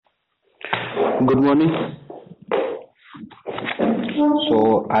Good morning. સો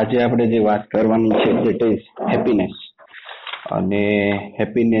આજે આપણે જે વાત કરવાની છે દેટ ઇઝ હેપીનેસ. અને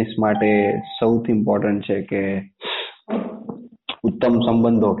હેપીનેસ માટે સૌથી ઇમ્પોર્ટન્ટ છે કે ઉત્તમ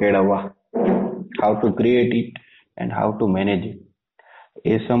સંબંધો કેળવવા. How to create it and how to manage it.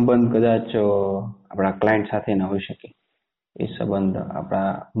 એ સંબંધ કદાચ આપણા ક્લાયન્ટ સાથે ના હોઈ શકે, એ સંબંધ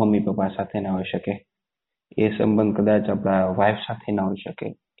આપણા મમ્મી પપ્પા સાથે ના હોઈ શકે, એ સંબંધ કદાચ આપણા વાઈફ સાથે ના હોઈ શકે,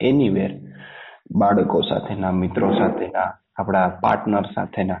 એનીવેર બાળકો સાથેના, મિત્રો સાથેના, આપણા પાર્ટનર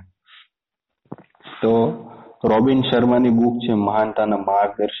સાથેના. તો રોબિન શર્માની બુક છે મહાનતાના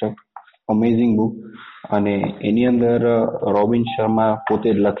માર્ગદર્શક, અમેઝિંગ બુક. અને એની અંદર રોબિન શર્મા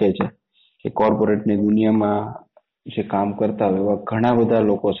પોતે જ લખે છે કે કોર્પોરેટની દુનિયામાં જે કામ કરતા હોય એવા ઘણા બધા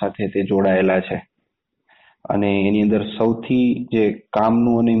લોકો સાથે તે જોડાયેલા છે. અને એની અંદર સૌથી જે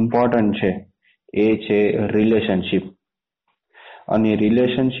કામનું અને ઇમ્પોર્ટન્ટ છે એ છે રિલેશનશિપ. અને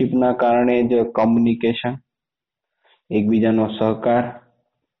રિલેશનશિપના કારણે જ કમ્યુનિકેશન, એકબીજાનો સહકાર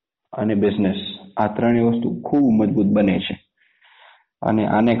અને બિઝનેસ, આ ત્રણેય વસ્તુ ખૂબ મજબૂત બને છે. અને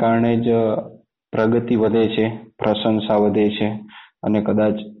આને કારણે જ પ્રગતિ વધે છે, પ્રશંસા વધે છે અને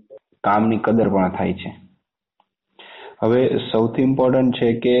કદાચ કામની કદર પણ થાય છે. હવે સૌથી ઇમ્પોર્ટન્ટ છે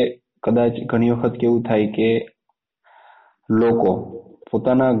કે કદાચ ઘણી વખત કેવું થાય કે લોકો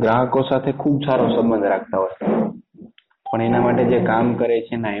પોતાના ગ્રાહકો સાથે ખૂબ સારો સંબંધ રાખતા હોય, પણ એના માટે જે કામ કરે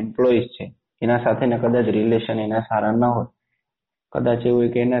છે એના એમ્પ્લોઈઝ છે એના સાથેના કદાચ રિલેશન એના સારા ન હોય. કદાચ એવું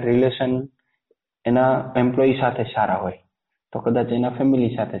હોય કે એના રિલેશન એના એમ્પ્લોયી સાથે સારા હોય તો કદાચ એના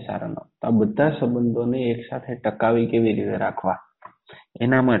ફેમિલી સાથે સારા ન હોય. તો આ બધા સંબંધોને એક સાથે ટકાવી કેવી રીતે રાખવા,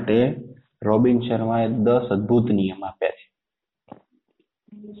 એના માટે રોબિન શર્માએ 10 અદ્ભુત નિયમ આપ્યા છે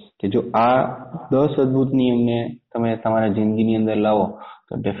કે જો આ 10 અદ્ભુત નિયમને તમે તમારા જિંદગીની અંદર લાવો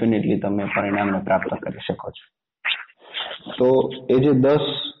તો ડેફિનેટલી તમે પરિણામને પ્રાપ્ત કરી શકો છો. તો એ જે 10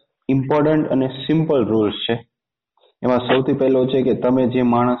 ઇમ્પોર્ટન્ટ અને સિમ્પલ રૂલ્સ છે એમાં સૌથી પહેલો છે કે તમે જે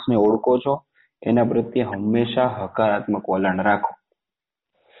માણસને ઓળખો છો એના પ્રત્યે હંમેશા હકારાત્મક વલણ રાખો.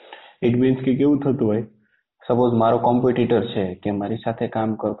 ઇટ મીન્સ કે કેવું થતું હોય, સપોઝ મારો કોમ્પિટિટર છે કે મારી સાથે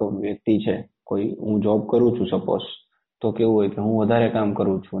કામ કરતો વ્યક્તિ છે, કોઈ હું જોબ કરું છું સપોઝ, તો કેવું હોય કે હું વધારે કામ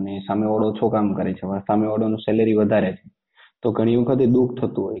કરું છું અને સામેવાળો ઓછું કામ કરે છે, સામેવાળાનું સેલેરી વધારે છે, તો ઘણી વખત દુઃખ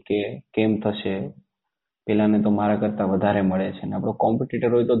થતું હોય કે કેમ થશે, પેલાને તો મારા કરતા વધારે મળે છે. અને આપણો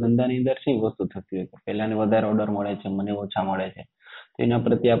કોમ્પિટિટર હોય તો ધંધાની અંદર શી વસ્તુ થતી હોય કે પેલાને વધારે ઓર્ડર મળે છે, મને ઓછા મળે છે, તો એના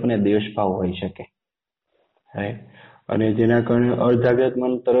પ્રત્યે આપણે દ્વેષભાવ હોઈ શકે, રાઈટ. અને જેના કારણે અર્ધજાગ્રત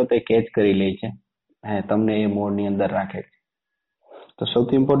મન તરત એ કેચ કરી લે છે, તમને એ મોડની અંદર રાખે છે. તો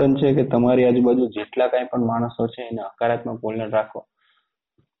સૌથી ઇમ્પોર્ટન્ટ છે કે તમારી આજુબાજુ જેટલા કાંઈ પણ માણસો છે એને હકારાત્મક વલણ રાખો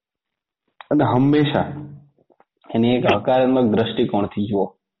અને હંમેશા એને એક હકારાત્મક દ્રષ્ટિકોણથી જુઓ.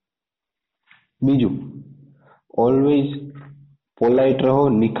 બીજું, ઓલવેઝ પોલાઇટ રહો,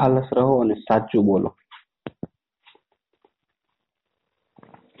 નિખાલસ રહો અને સાચું બોલો.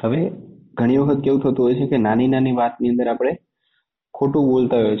 હવે ઘણી વખત કેવું થતું હોય છે કે નાની નાની વાતની અંદર આપણે ખોટું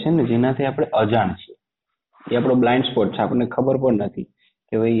બોલતા હોઈએ છીએ ને, જેનાથી આપણે અજાણ છીએ, એ આપણો બ્લાઇન્ડ સ્પોટ છે, આપણને ખબર પણ નથી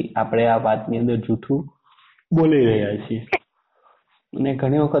કે ભાઈ આપણે આ વાતની અંદર જૂઠું બોલી રહ્યા છીએ. અને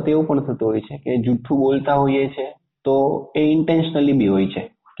ઘણી વખત એવું પણ થતું હોય છે કે જૂઠું બોલતા હોઈએ છે તો એ ઇન્ટેન્શનલી બી હોય છે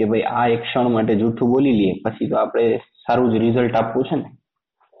કે ભાઈ આ એક ક્ષણ માટે જૂઠું બોલી લઈએ, પછી તો આપણે સારું જ રિઝલ્ટ આપવું છે ને.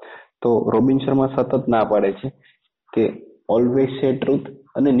 તો રોબિન શર્મા સતત ના પાડે છે કે ઓલવેઝ સે ટ્રુથ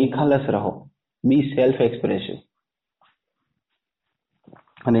અને નિખાલસ રહો, બી સેલ્ફ એક્સપ્રેશન.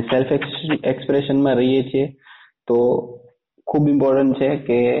 અને સેલ્ફ એક્સપ્રેશનમાં રહીએ છીએ તો ખૂબ ઇમ્પોર્ટન્ટ છે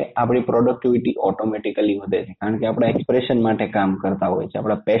કે આપણી પ્રોડક્ટિવિટી ઓટોમેટિકલી વધે છે, કારણ કે આપણે એક્સપ્રેશન માટે કામ કરતા હોય છે,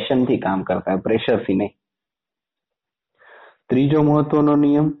 આપણા પેશનથી કામ કરતા હોય, પ્રેશરથી નહીં. ત્રીજો મહત્વનો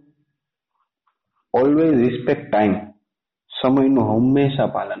નિયમ, ઓલવેઝ રિસ્પેક્ટ ટાઈમ. સમયનું હંમેશા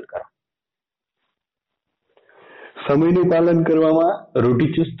પાલન કરો. સમયનું પાલન કરવામાં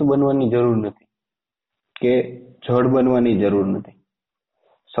રૂઢિચુસ્ત બનવાની જરૂર નથી કે જડ બનવાની જરૂર નથી.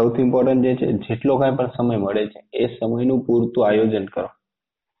 સૌથી ઇમ્પોર્ટન્ટ જે છે, જેટલો કાંઈ પણ સમય મળે છે એ સમયનું પૂરતું આયોજન કરો.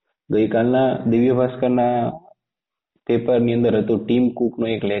 ગઈકાલના દિવ્ય ભાસ્કરના પેપરની અંદર હતું, ટીમ કુકનો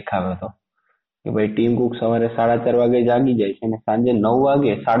એક લેખ આવ્યો હતો કે ભાઈ ટીમ કુક સવારે 4:30 વાગે જાગી જાય છે અને સાંજે 9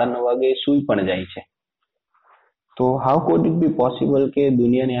 વાગે 9:30 વાગે સૂઈ પણ જાય છે. તો how food it be possible કે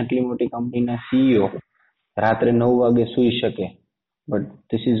દુનિયાની આટલી મોટી કંપનીના CEO રાત્રે 9 વાગે સૂઈ શકે? But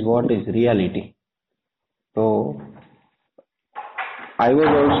this is what is reality. તો આઈ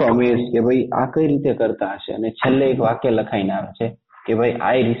વોઝ ઓલ્સો અમેઝ કે ભાઈ આ કઈ રીતે કરતા હશે. અને છેલ્લે એક વાક્ય લખાઈને આવે છે કે ભાઈ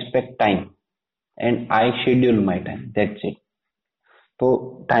આઈ respect time and I schedule my time, that's it. તો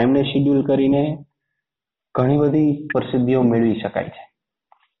ટાઈમને શેડ્યુલ કરીને ઘણી બધી પ્રસિદ્ધિઓ મેળવી શકાય છે.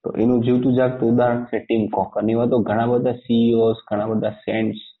 તો એનું જીવતું જાગતું ઉદાહરણ છે ટીમ કોક. અને એવા તો ઘણા બધા CEOs, ઘણા બધા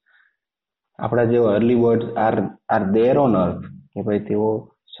સેન્ટ્સ આપણા જેવા early birds are there on અર્થ, કે ભાઈ તેઓ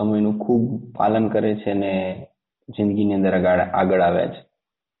સમયનું ખૂબ પાલન કરે છે ને જિંદગીની અંદર આગળ આવ્યા છે.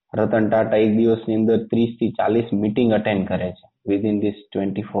 રતન ટાટા એક દિવસની અંદર 30 થી 40 મીટિંગ અટેન્ડ કરે છે within this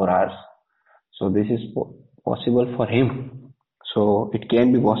 24 hours. So this is possible for him. So it can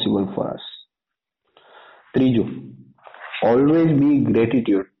be possible for us. ત્રીજું, always be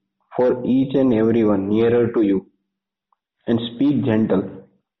gratitude for each and everyone nearer to you and speak gentle.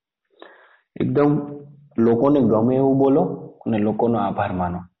 એકદમ લોકોને ગમે એવું બોલો અને લોકોનો આભાર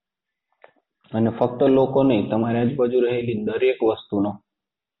માનો. અને ફક્ત લોકો નહીં, તમારી આજુબાજુ રહેલી દરેક વસ્તુનો,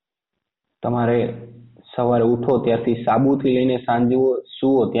 તમારે સવારે ઉઠો ત્યારથી સાબુથી લઈને સાંજે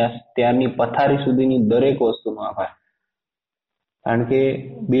સુવો ત્યારની પથારી સુધીની દરેક વસ્તુનો આભાર. કારણ કે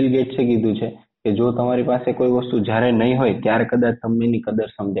બિલ ગેટ્સે કીધું છે કે જો તમારી પાસે કોઈ વસ્તુ જ્યારે નહીં હોય ત્યારે કદાચ તમને એની કદર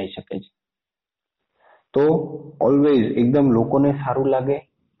સમજાઈ શકે છે. તો ઓલવેઝ એકદમ લોકોને સારું લાગે,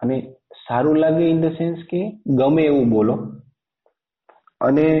 અને સારું લાગે ઇન ધ સેન્સ કે ગમે એવું બોલો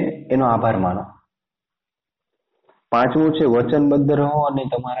અને એનો આભાર માનો. પાંચમું છે વચનબદ્ધ રહો અને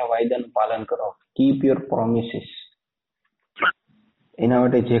તમારા વાયદાનું પાલન કરો. Keep your promises. એના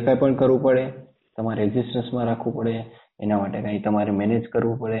માટે જે કાંઈ પણ કરવું પડે તમારે એક્ઝિસ્ટન્સમાં રાખવું પડે, એના માટે કાંઈ તમારે મેનેજ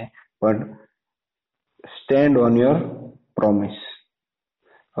કરવું પડે, પણ સ્ટેન્ડ ઓન યોર પ્રોમિસ.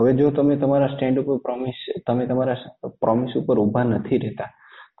 હવે જો તમે તમારા પ્રોમિસ ઉપર ઊભા નથી રહેતા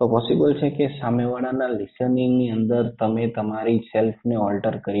તો પોસિબલ છે કે સામેવાળાના લિસનિંગની અંદર તમે તમારી સેલ્ફને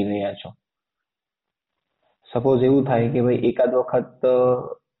ઓલ્ટર કરી રહ્યા છો. સપોઝ એવું થાય કે ભાઈ એકાદ વખત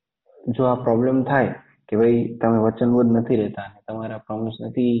જો આ પ્રોબ્લેમ થાય કે ભાઈ તમે વચનબદ્ધ નથી રહેતા અને તમારા પ્રોમિસ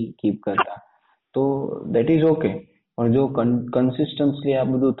નથી કીપ કરતા, તો દેટ ઇઝ ઓકે. પણ જો કન્સિસ્ટન્સલી આ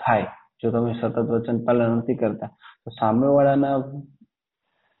બધું થાય, જો તમે સતત વચન પાલન નથી કરતા, તો સામેવાળાના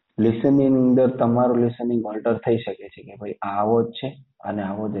લિસનિંગ અંદર તમારું લિસનિંગ ઓલ્ટર થઈ શકે છે કે ભાઈ આવો જ છે અને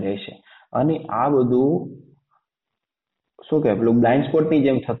આવો જ રહેશે. અને આ બધું શું કે પેલું બ્લાઇન્ડ સ્પોટની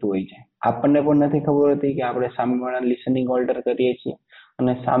જેમ થતું હોય છે. આપણને પણ નથી ખબર હોતી કે આપણે સામેવાળાને લિસનિંગ ઓલ્ટર કરીએ છીએ,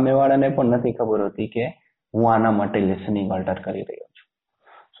 અને સામેવાળાને પણ નથી ખબર હોતી કે હું આના માટે લિસનિંગ ઓલ્ટર કરી રહ્યો છું.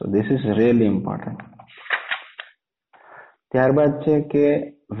 So this is really important. ત્યારબાદ છે કે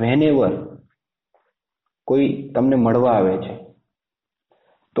વેનેવર કોઈ તમને મળવા આવે છે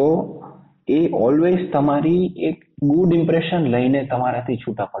તો એ ઓલવેઝ તમારી એક ગુડ ઇમ્પ્રેશન લઈને તમારાથી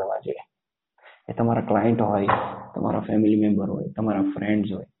છૂટા પડવા જોઈએ. એ તમારા ક્લાયન્ટ હોય, તમારા ફેમિલી મેમ્બર હોય, તમારા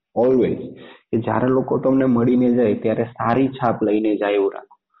ફ્રેન્ડ્સ હોય, ઓલવેઝ કે જ્યારે લોકો તમને મળીને જાય ત્યારે સારી છાપ લઈને જાય એવું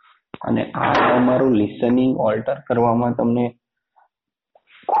રાખો. અને આ તમારું લિસનિંગ ઓલ્ટર કરવામાં તમને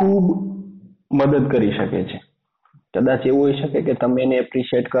ખૂબ મદદ કરી શકે છે. કદાચ એવું હોઈ શકે કે તમે એને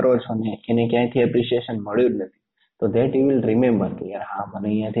એપ્રિશિએટ કરો છો ને એને ક્યાંયથી એપ્રિશિએશન મળ્યું જ નથી, તો ધેટ યુ વિલ રિમેમ્બર કે યાર હા મને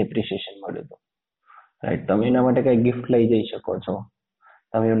અહીંયાથી એપ્રિશિએશન મળ્યું હતું. રાઈટ? તમે એના માટે કંઈ ગિફ્ટ લઈ જઈ શકો છો,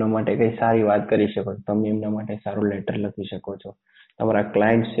 તમે એમના માટે કંઈ સારી વાત કરી શકો છો, તમે એમના માટે સારું લેટર લખી શકો છો. તમારા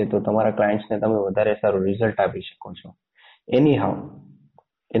ક્લાયન્ટ્સ છે તો તમારા ક્લાયન્ટ્સને તમે વધારે સારું રિઝલ્ટ આપી શકો છો. એની હાવ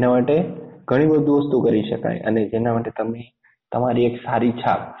એના માટે ઘણી બધી વસ્તુ કરી શકાય, અને જેના માટે તમે તમારી એક સારી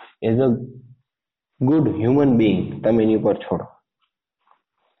છાપ as a good human being તમે એની ઉપર છોડો.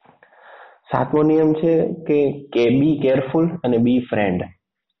 સાતમો નિયમ છે કે બી કેરફુલ અને બી ફ્રેન્ડ.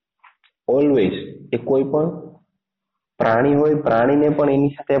 ઓલવેઝ એ કોઈ પણ પ્રાણી હોય, પ્રાણીને પણ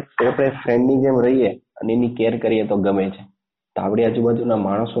એની સાથે આપણે ફ્રેન્ડની જેમ રહીએ અને એની કેર કરીએ તો ગમે છે. તો આપણી આજુબાજુના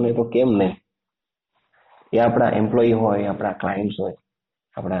માણસોને તો કેમ નહીં? એ આપણા એમ્પ્લોયી હોય, આપણા ક્લાયન્ટ્સ હોય,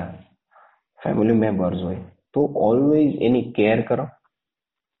 આપણા ફેમિલી મેમ્બર્સ હોય, તો ઓલવેઝ એની કેર કરો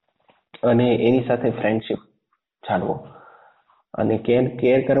અને એની સાથે ફ્રેન્ડશિપ જાળવો. અને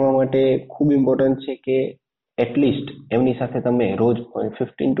કેર કરવા માટે ખૂબ ઇમ્પોર્ટન્ટ છે કે એટલીસ્ટ એમની સાથે તમે રોજ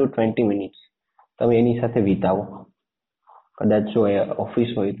 15 to 20 મિનિટ્સ તમે એની સાથે વિતાવો. કદાચ જો એ ઓફિસ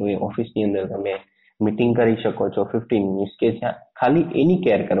હોય તો એ ઓફિસની અંદર તમે મીટિંગ કરી શકો છો 15 મિનિટ્સ, કે જ્યાં ખાલી એની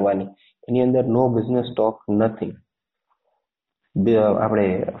કેર કરવાની, એની અંદર નો બિઝનેસ ટોક નથિંગ. આપણે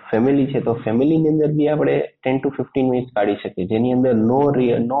ફેમિલી છે તો ફેમિલીની અંદર બી આપણે 10 to 15 મિનિટ્સ કાઢી શકીએ, જેની અંદર નો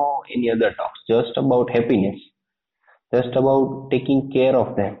એની અધર talks, just about happiness, just about taking care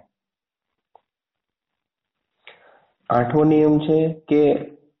of them. આઠમો નિયમ છે કે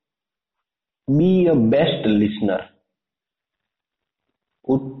બી અ બેસ્ટ લિસનર.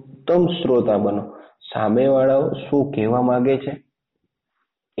 ઉત્તમ શ્રોતા બનો. સામેવાળાઓ શું કહેવા માંગે છે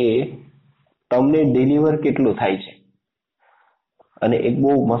એ તમને ડિલિવર કેટલું થાય છે. અને એક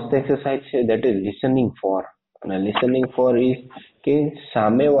બહુ મસ્ત એક્સરસાઇઝ છે દેટ ઇઝ લિસનિંગ ફોર. અને લિસનિંગ ફોર ઇઝ કે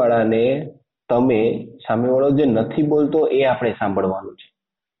સામેવાળો જે નથી બોલતો એ આપણે સાંભળવાનું છે.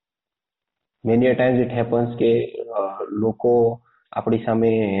 Many a times it happens કે લોકો આપણી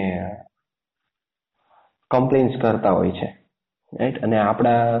સામે કમ્પ્લેન્સ કરતા હોય છે રાઈટ. અને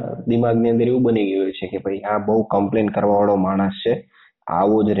આપણા દિમાગની અંદર એવું બની ગયું છે કે ભાઈ આ બહુ કમ્પ્લેન કરવા વાળો માણસ છે,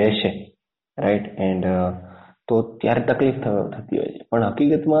 આવો જ રહેશે, રાઈટ. એન્ડ તો ત્યારે તકલીફ થતી હોય છે. પણ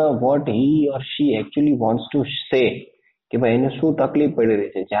હકીકતમાં what he or she actually wants to say, કે ભાઈ એને શું તકલીફ પડી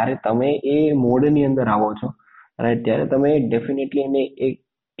રહી છે, જ્યારે તમે એ મોડની અંદર આવો છો, રાઈટ, ત્યારે તમે ડેફિનેટલી એને એક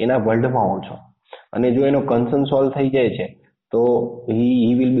એના વર્લ્ડમાં આવો છો. અને જો એનો કન્સર્ન સોલ્વ થઈ જાય છે તો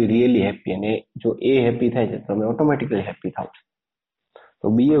he will be really happy. અને જો એ હેપી થાય છે તો તમે ઓટોમેટિકલી હેપી થાવ છો. તો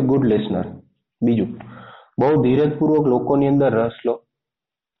બી અ ગુડ લિસનર. બીજું, બહુ ધીરજપૂર્વક લોકોની અંદર રસ લો.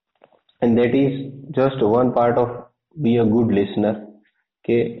 And that is just one part of be a good listener.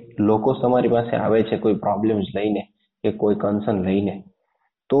 કે લોકો તમારી પાસે આવે છે કોઈ પ્રોબ્લેમ્સ લઈને કે કોઈ કન્સર્ન લઈને,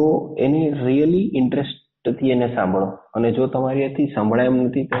 તો એને રિયલી ઇન્ટરેસ્ટથી એને સાંભળો. અને જો તમારીથી સંભળાય એમ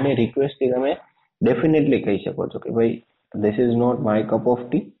નથી તો એને રિક્વેસ્ટથી તમે ડેફિનેટલી કહી શકો છો કે ભાઈ this is not my cup of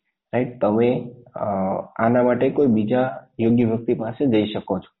tea, right. તમે આના માટે કોઈ બીજા યોગ્ય વ્યક્તિ પાસે જઈ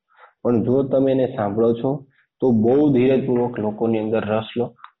શકો છો. પણ જો તમે એને સાંભળો છો તો બહુ ધીરજપૂર્વક લોકોની અંદર રસ લો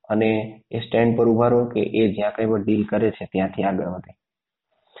અને એ સ્ટેન્ડ પર ઉભા રહો કે એ જ્યાં કંઈ પણ ડીલ કરે છે ત્યાંથી આગળ વધે.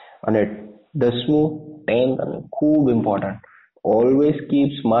 અને 10મું 10th અને ખૂબ important, always keep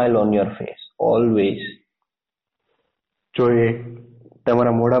smile on your face. Always. જો એ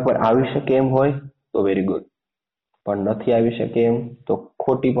તમારા મોઢા પર આવી શકે એમ હોય તો વેરી ગુડ, પણ નથી આવી શકે એમ તો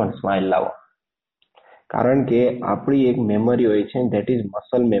ખોટી પણ સ્માઇલ લાવો. કારણ કે આપણી એક મેમરી હોય છે, that is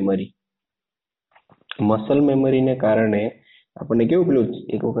muscle memory. Muscle મેમરીને કારણે આપણને કેવું પેલું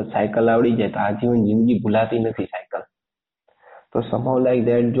એક વખત સાયકલ આવડી જાય તો આજીવન જિંદગી ભૂલાતી નથી સાયકલ. તો સમહાઉ લાઈક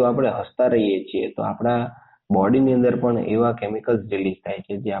ધેટ જો આપણે હસતા રહીએ છીએ તો આપણા બોડીની અંદર પણ એવા કેમિકલ્સ રિલીઝ થાય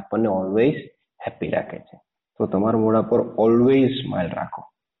છે જે આપણને ઓલવેઝ હેપી રાખે છે. તો તમારા મોઢા પર ઓલવેઝ સ્માઇલ રાખો.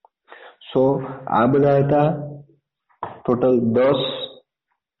 સો આ બધા હતા ટોટલ 10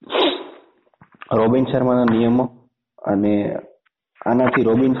 રોબિન શર્માના નિયમો. અને આનાથી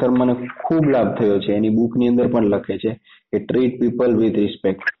રોબિન શર્માને ખૂબ લાભ થયો છે. એની બુકની અંદર પણ લખે છે કે ટ્રીટ પીપલ વિથ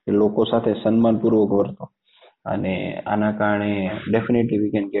રિસ્પેક્ટ, કે લોકો સાથે સન્માનપૂર્વક વર્તો. અને આના કારણે definitely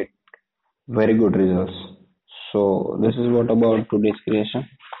we can get very good results. So this is what about today's creation.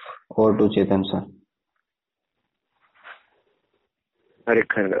 Over to Chetan sir.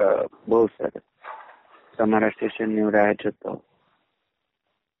 ખરેખર બહુ સરસ. તમારા સેશનની હું રાહ જોતો.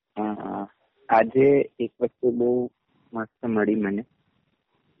 આજે એક વસ્તુ બહુ મસ્ત મળી મને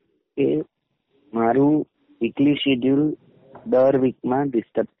કે મારું વીકલી શેડ્યુલ દર વીકમાં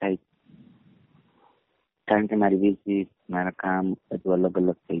ડિસ્ટર્બ થાય, કારણ કે મારી વિઝિટ, મારા કામ બધું અલગ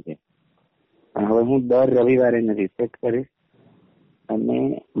અલગ થઈ જાય. પણ હવે હું દર રવિવારે એને રિસેટ કરીશ અને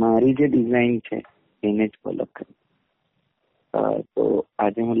મારી જે ડિઝાઇન છે એને જ ફોલો કરીશ. તો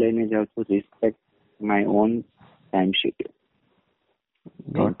આજે હું લઈને જાઉં છું respect my own time schedule.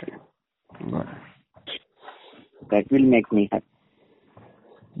 Got it. That will make me happy.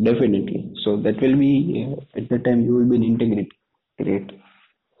 Definitely. So that will be at the time you will be in integrity. Great.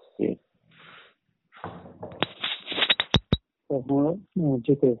 Yes.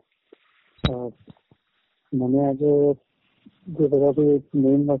 મને આજે જે બધાથી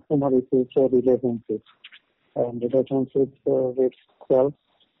મેઇન વસ્તુ મળી છે relationship. Relationships with self,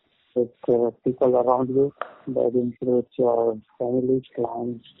 with people around you. That includes your family,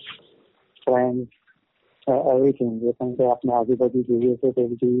 clients, friends, everything. જે પણ કે આપણે આજુબાજુ જોઈએ છે તે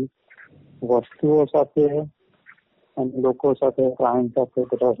બધી વસ્તુઓ સાથે અને લોકો સાથે, ક્લાયન્ટ સાથે,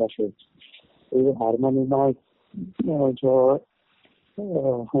 બધા સાથે એ હાર્મોનીમાં જો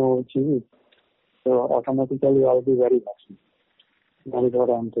હું જીવીશ તો automatically I be very happy. That is what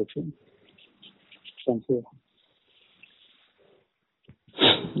I am teaching. Thank you.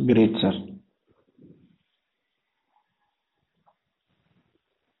 Great, sir.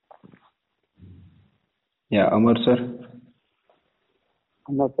 Yeah, Amar sir.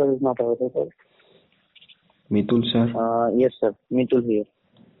 Amar sir is not available. Mitul sir. Yes, sir. Mitul here.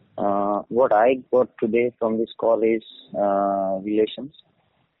 What I got today from this call is relations.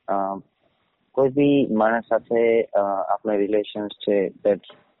 કોઈ બી માણસ સાથે આપણા relations છે that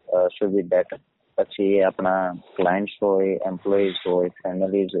should be better. પછી આપણા clients હોય, employees હોય,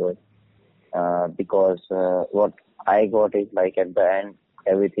 families હોય, because what I got is like at the end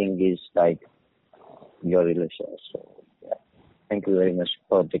everything is like your relations. So yeah, thank you very much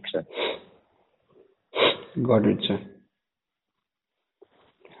for the sir. Got it, sir.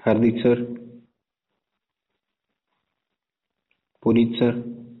 Hardik sir. Puneet sir.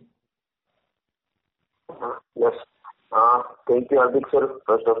 Yes. Thank you, Hardik sir,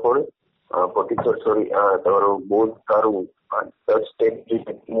 first of all. Puneet sir, sorry, તમારું બહુ સારું step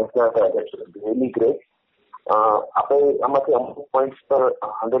that's really great. આપણે આમાંથી અમુક points પર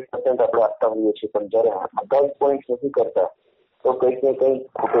 100% આપણે આપતા હોઈએ છીએ, પણ જયારે બધા પોઈન્ટ નથી કરતા તો કંઈક ને કંઈક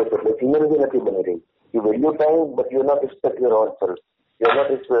ખોટો છે. એટલે સિનર્જી નથી બની રહી. You value time but you not respect your own self. You not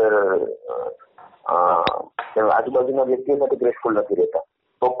આજુબાજુના વ્યક્તિઓ સાથે ગ્રેસફુલ નથી રહેતા.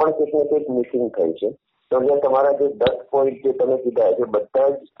 તો પણ કંઈક ને કંઈક મિસિંગ થાય છે. તો જે તમારા જે 10 પોઈન્ટ જે તમે કીધા છે બધા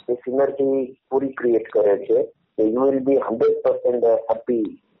જ એ સિનર્જી પૂરી ક્રિએટ કરે છે. You will be 100% happy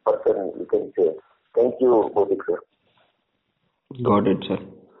person, you can say. Thank you ભૌતિક sir. Got it sir.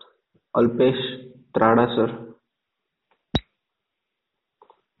 Alpesh ત્રાડા sir.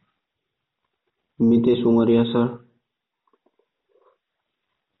 Mitesh Umaria sir.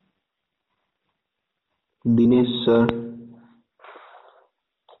 Dinesh sir.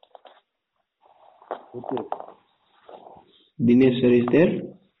 Dinesh sir is there?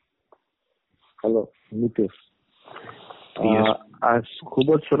 Hello Mitesh. આ ખૂબ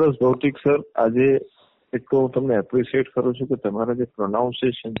જ સરસ ભૌતિક સર. આજે એક તો હું તમને એપ્રિશિએટ કરું છું કે તમારા જે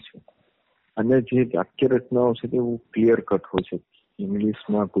પ્રોનાઉન્સિએશન છે અને જે વાક્ય રચનાઓ છે તે બહુ ક્લિયર કટ હોય છે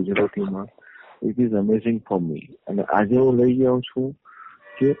ઇંગ્લિશમાં, ગુજરાતીમાં. It is amazing for me. અને આજે હું લઈ ગયો છું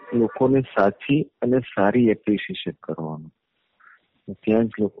કે લોકોને સાચી અને સારી એપ્રિશિએશન કરવાનું. ત્યાં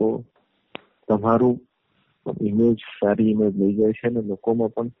જ લોકો તમારું ઇમેજ, સારી ઇમેજ લઈ જાય છે અને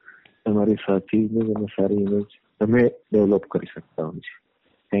લોકોમાં પણ તમારી સાચી ઇમેજ અને સારી ઇમેજ તમે ડેવલપ કરી શકતા હોય છે.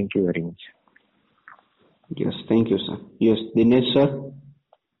 Thank you very much. Yes, thank you sir. Yes, Dinesh sir.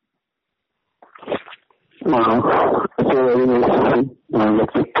 So very nice.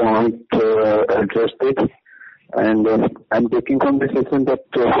 That's the point addressed it. And I'm taking from this lesson that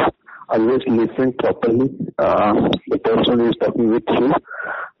always listen properly. The person who is talking with you,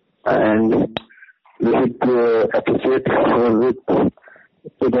 and we should appreciate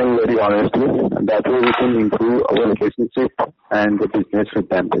to them very honestly. That way we can improve our relationship and the business with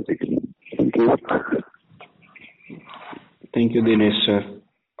them basically. Thank you. Thank you, Dinesh sir.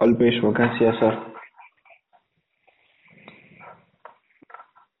 Alpesh Vakasia sir.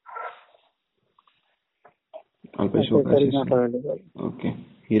 Alpesh Vakasia sir. Okay.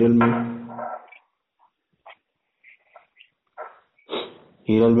 Hiral ma'am.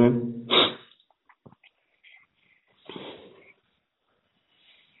 Hiral ma'am.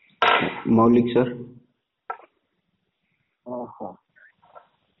 Maulik sir.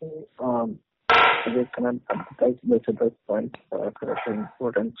 They cannot advertise better the point correct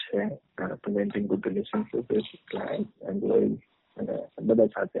important છે presenting good relationship with clients, employees અને બધા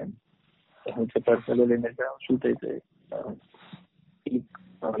સાથે. હું જે personally લઈને જાઉં શું થઈ જાય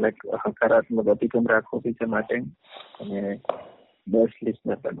લાઈક હકારાત્મક અભિગમ રાખવો બીજા માટે અને બેસ્ટ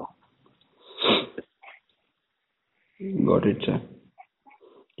લિસ્નર બનો. Got it sir.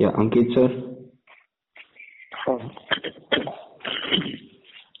 Yeah, Ankit sir.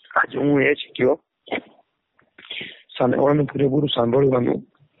 આજે હું એ શીખ્યો સામેવાળાનું પૂરેપૂરું સાંભળવાનું,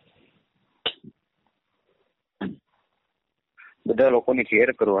 બધા લોકોની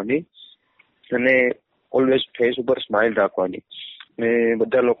કેર કરવાની અને ઓલવેઝ ફેસ ઉપર સ્માઇલ રાખવાની અને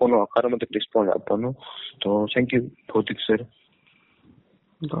બધા લોકોનો હકારાત્મક રિસ્પોન્સ આપવાનો. તો થેન્ક યુ ભૌતિક sir.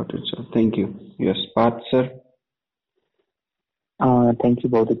 Got it sir. Thank you. Yes, Parth sir. Thank you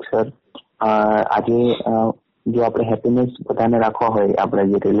ભૌતિક સર. આજે જો આપણે હેપીનેસ બધાને રાખવા હોય, આપણે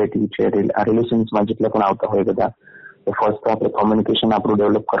જે રિલેટિવ છે, રિલેશન્સમાં જેટલા પણ આવતા હોય બધા, તો ફર્સ્ટ તો આપણે કોમ્યુનિકેશન આપણું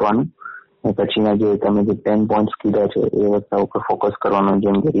ડેવલપ કરવાનું. અને પછીના જે તમે જે 10 પોઈન્ટ્સ કીધા છે એ વસ્તુ ઉપર ફોકસ કરવાનું,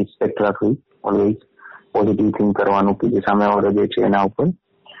 જેમ કે રિસ્પેક્ટ રાખવી, ઓલવેઝ પોઝિટિવ થિંક કરવાનું કે જે સામેવાળો જે છે એના ઉપર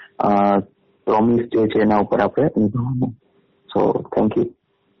પ્રોમિસ જે છે એના ઉપર આપણે નિભાવવાનું. So thank you.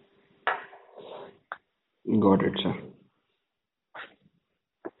 Got it sir.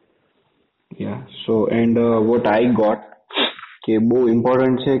 Yeah, so and what I got કે બહુ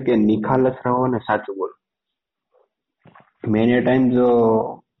ઇમ્પોર્ટન્ટ છે કે નિખાલસ રહો અને સાચું બોલો. મેની ટાઈમ્સ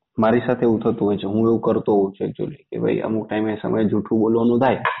મારી સાથે એવું થતું હોય છે, હું એવું કરતો હોઉં છું એકચ્યુઅલી કે ભાઈ અમુક ટાઈમે સમય જૂઠું બોલવાનું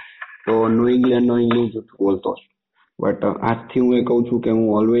થાય તો નોઈંગલી જૂઠું બોલતો છું. બટ આજથી હું એ કહું છું કે હું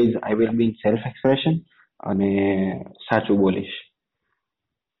always I will be in self expression અને સાચું બોલીશ.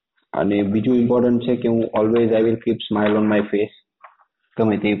 અને બીજું ઇમ્પોર્ટન્ટ છે કે હું always I will keep smile on my face,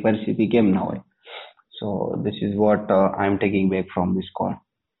 ગમે તેવી પરિસ્થિતિ કેમ ના હોય. So this is what I'm taking back from this call.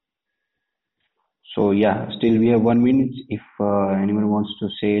 So yeah, still we have 1 minute. If anyone wants to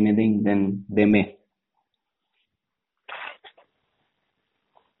say anything, then they may.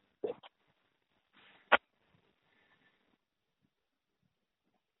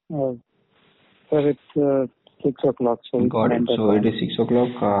 Sir, it's 6 o'clock. So got it. So it is 6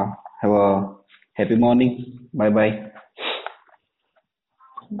 o'clock. Have a happy morning. Bye bye.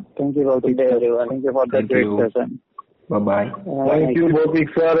 Thank you, Bautik. Thank you for the great session. Bye bye. Thank you Bautik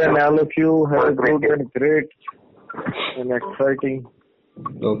sir, and all of you have a good and great and exciting.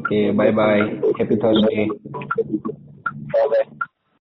 Okay, bye bye. Happy Thursday.